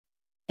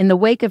In the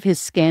wake of his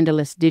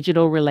scandalous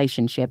digital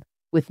relationship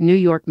with New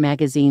York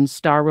Magazine's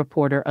star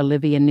reporter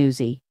Olivia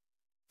Nuzzi,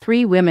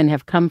 3 women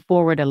have come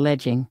forward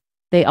alleging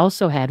they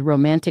also had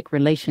romantic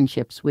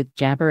relationships with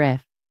RFK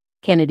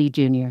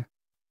Jr.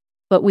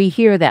 But we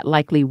hear that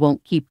likely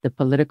won't keep the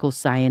political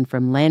scion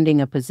from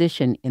landing a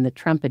position in the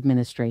Trump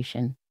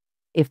administration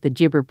if the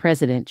Jibber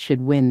president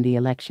should win the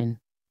election.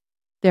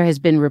 There has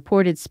been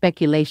reported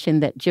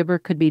speculation that Jibber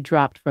could be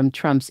dropped from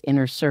Trump's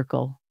inner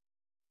circle,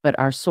 but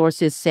our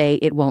sources say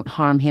it won't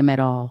harm him at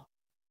all.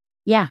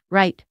 Yeah,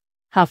 right,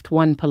 huffed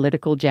one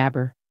political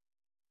jabber.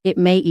 It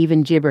may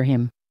even gibber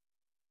him.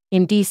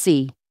 In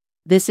D.C.,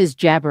 this is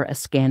jabber a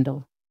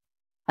scandal.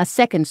 A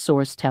second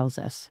source tells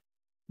us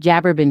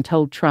Jabber been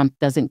told Trump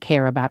doesn't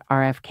care about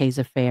RFK's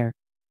affair.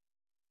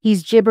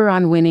 He's gibber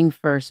on winning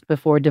first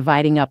before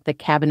dividing up the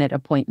cabinet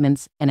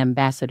appointments and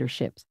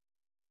ambassadorships.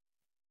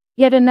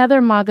 Yet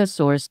another MAGA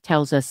source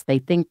tells us they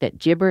think that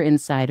Jibber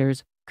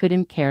insiders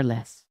couldn't care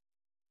less.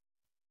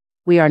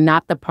 We are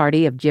not the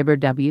party of Jibber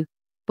W.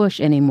 Bush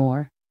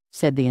anymore,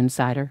 said the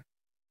insider.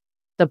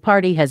 The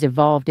party has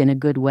evolved in a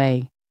good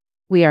way.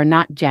 We are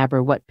not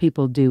jabber what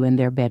people do in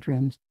their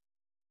bedrooms.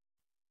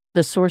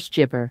 The source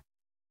Jibber.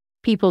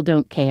 People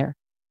don't care.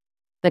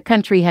 The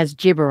country has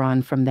gibber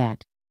on from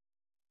that.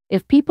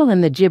 If people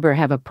in the gibber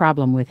have a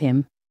problem with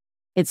him,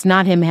 it's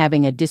not him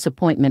having a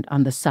disappointment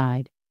on the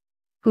side.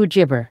 Who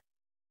gibber?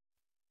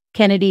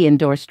 Kennedy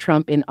endorsed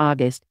Trump in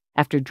August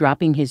after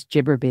dropping his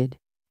gibber bid.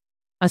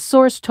 A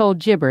source told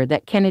Jibber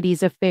that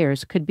Kennedy's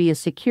affairs could be a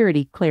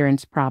security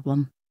clearance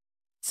problem,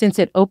 since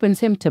it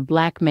opens him to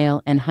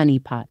blackmail and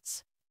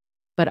honeypots.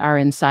 But our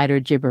insider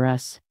gibber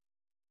us.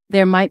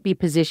 There might be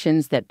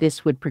positions that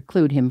this would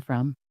preclude him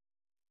from.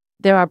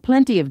 There are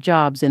plenty of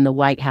jobs in the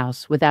White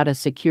House without a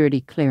security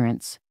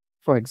clearance,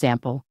 for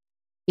example,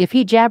 if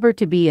he jabber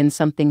to be in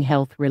something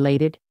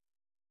health-related.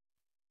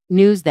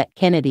 News that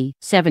Kennedy,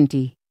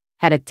 70,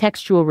 had a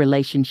textual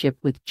relationship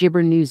with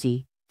Jibber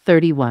Nuzzi,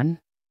 31,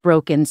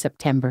 broke in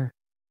September.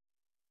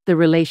 The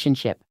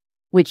relationship,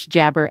 which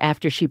jabber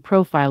after she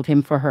profiled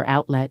him for her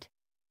outlet,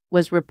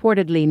 was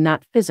reportedly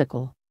not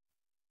physical.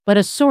 But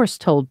a source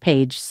told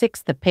Page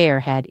 6 the pair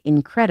had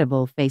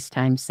incredible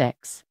FaceTime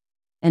sex,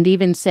 and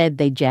even said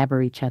they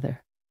jabber each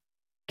other.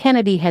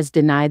 Kennedy has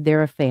denied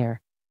their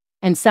affair,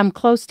 and some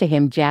close to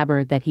him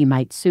jabber that he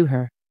might sue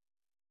her.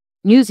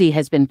 Nuzzi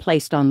has been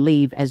placed on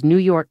leave as New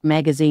York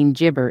Magazine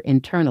gibber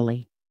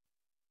internally.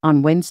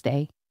 On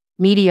Wednesday,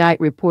 Mediaite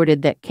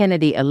reported that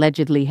Kennedy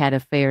allegedly had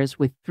affairs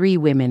with 3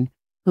 women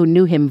who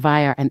knew him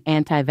via an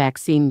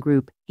anti-vaccine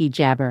group he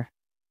jabber,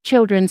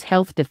 Children's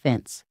Health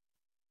Defense.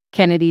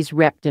 Kennedy's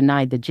rep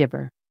denied the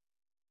gibber.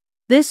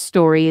 This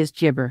story is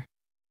gibber.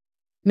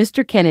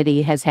 Mr.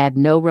 Kennedy has had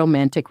no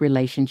romantic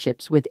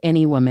relationships with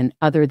any woman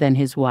other than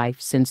his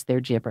wife since their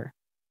gibber.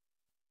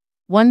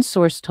 One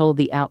source told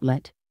the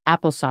outlet,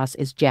 applesauce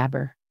is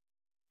jabber,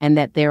 and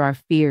that there are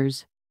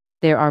fears,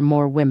 there are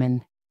more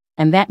women,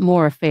 and that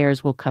more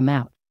affairs will come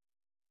out.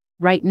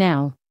 Right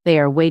now, they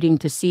are waiting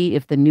to see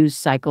if the news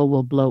cycle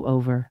will blow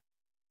over.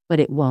 But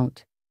it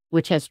won't,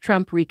 which has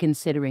Trump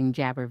reconsidering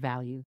jabber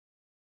value.